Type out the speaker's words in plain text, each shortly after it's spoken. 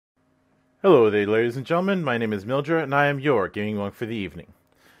Hello there, ladies and gentlemen. My name is Mildred, and I am your gaming monk for the evening.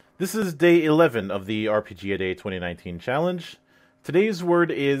 This is day 11 of the RPG A Day 2019 challenge. Today's word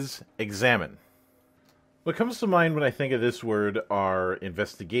is examine. What comes to mind when I think of this word are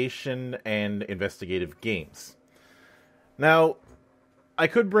investigation and investigative games. Now, I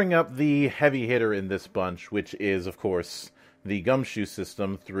could bring up the heavy hitter in this bunch, which is, of course, the Gumshoe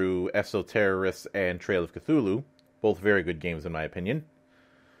system through Esoterrorists and Trail of Cthulhu. Both very good games in my opinion.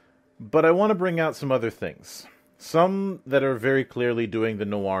 But I want to bring out some other things. Some that are very clearly doing the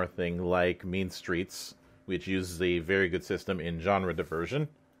noir thing, like Mean Streets, which uses a very good system in genre diversion.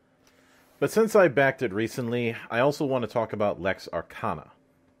 But since I backed it recently, I also want to talk about Lex Arcana.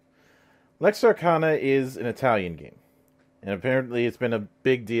 Lex Arcana is an Italian game, and apparently it's been a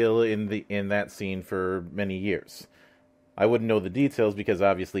big deal in that scene for many years. I wouldn't know the details because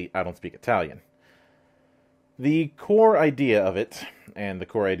obviously I don't speak Italian. The core idea of it, and the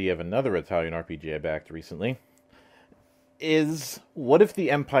core idea of another Italian RPG I backed recently, is what if the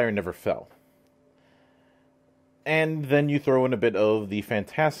Empire never fell? And then you throw in a bit of the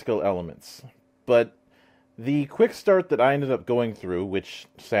fantastical elements. But the quick start that I ended up going through, which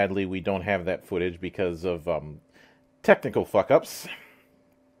sadly we don't have that footage because of technical fuck-ups,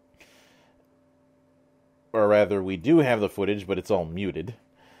 or rather we do have the footage but it's all muted,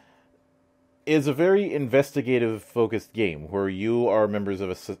 is a very investigative-focused game where you are members of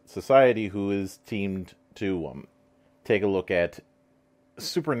a society who is teamed to take a look at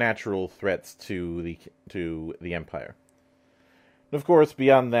supernatural threats to the Empire. And of course,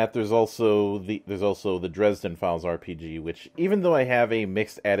 beyond that, there's also the Dresden Files RPG, which, even though I have a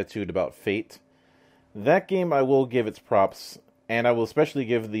mixed attitude about Fate, that game I will give its props, and I will especially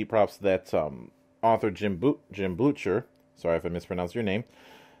give the props that author Jim Butcher, sorry if I mispronounced your name,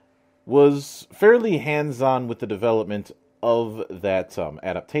 was fairly hands-on with the development of that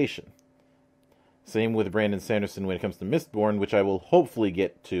adaptation. Same with Brandon Sanderson when it comes to Mistborn, which I will hopefully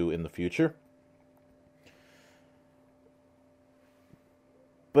get to in the future.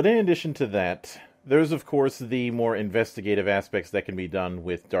 But in addition to that, there's of course the more investigative aspects that can be done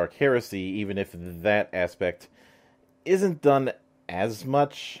with Dark Heresy, even if that aspect isn't done as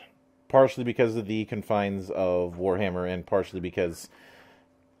much, partially because of the confines of Warhammer and partially because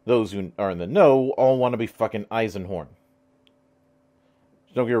those who are in the know all want to be fucking Eisenhorn.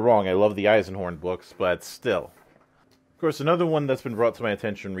 Don't get me wrong, I love the Eisenhorn books, but still. Of course, another one that's been brought to my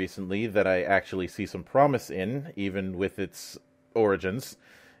attention recently that I actually see some promise in, even with its origins,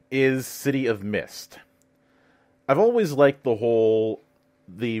 is City of Mist. I've always liked the whole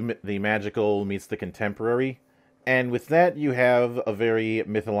the magical meets the contemporary, and with that you have a very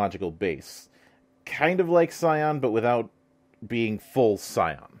mythological base. Kind of like Scion, but without being full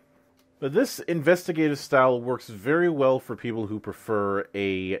Scion. But this investigative style works very well for people who prefer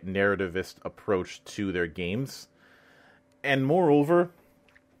a narrativist approach to their games. And moreover,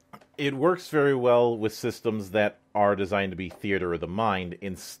 it works very well with systems that are designed to be theater of the mind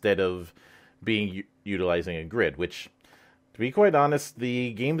instead of being utilizing a grid, which, to be quite honest,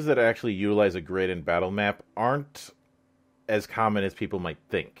 the games that actually utilize a grid and battle map aren't as common as people might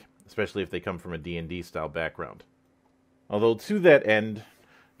think, especially if they come from a D&D style background. Although, to that end,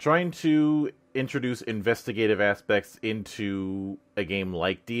 trying to introduce investigative aspects into a game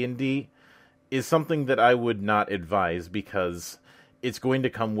like D&D is something that I would not advise because it's going to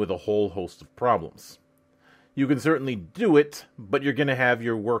come with a whole host of problems. You can certainly do it, but you're going to have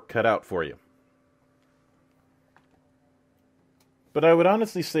your work cut out for you. But I would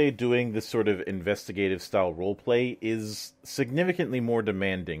honestly say doing this sort of investigative style roleplay is significantly more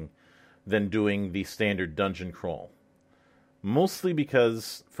demanding than doing the standard dungeon crawl. Mostly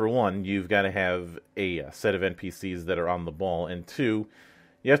because, for one, you've got to have a set of NPCs that are on the ball, and two,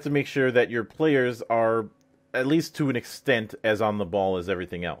 you have to make sure that your players are, at least to an extent, as on the ball as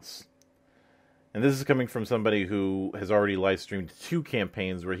everything else. And this is coming from somebody who has already live-streamed 2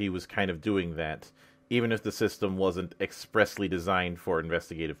 campaigns where he was kind of doing that, even if the system wasn't expressly designed for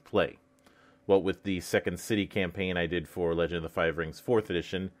investigative play. What with the Second City campaign I did for Legend of the Five Rings 4th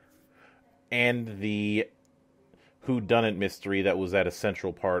edition, and the whodunit mystery that was at a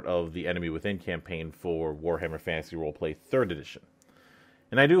central part of the Enemy Within campaign for Warhammer Fantasy Roleplay 3rd edition.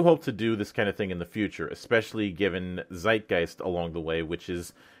 And I do hope to do this kind of thing in the future, especially given Zeitgeist along the way, which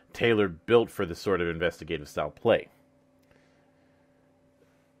is tailor-built for this sort of investigative style play.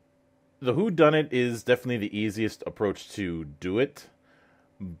 The whodunit is definitely the easiest approach to do it,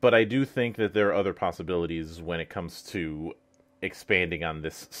 but I do think that there are other possibilities when it comes to expanding on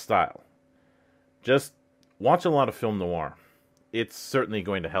this style. Just watch a lot of film noir. It's certainly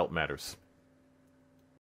going to help matters.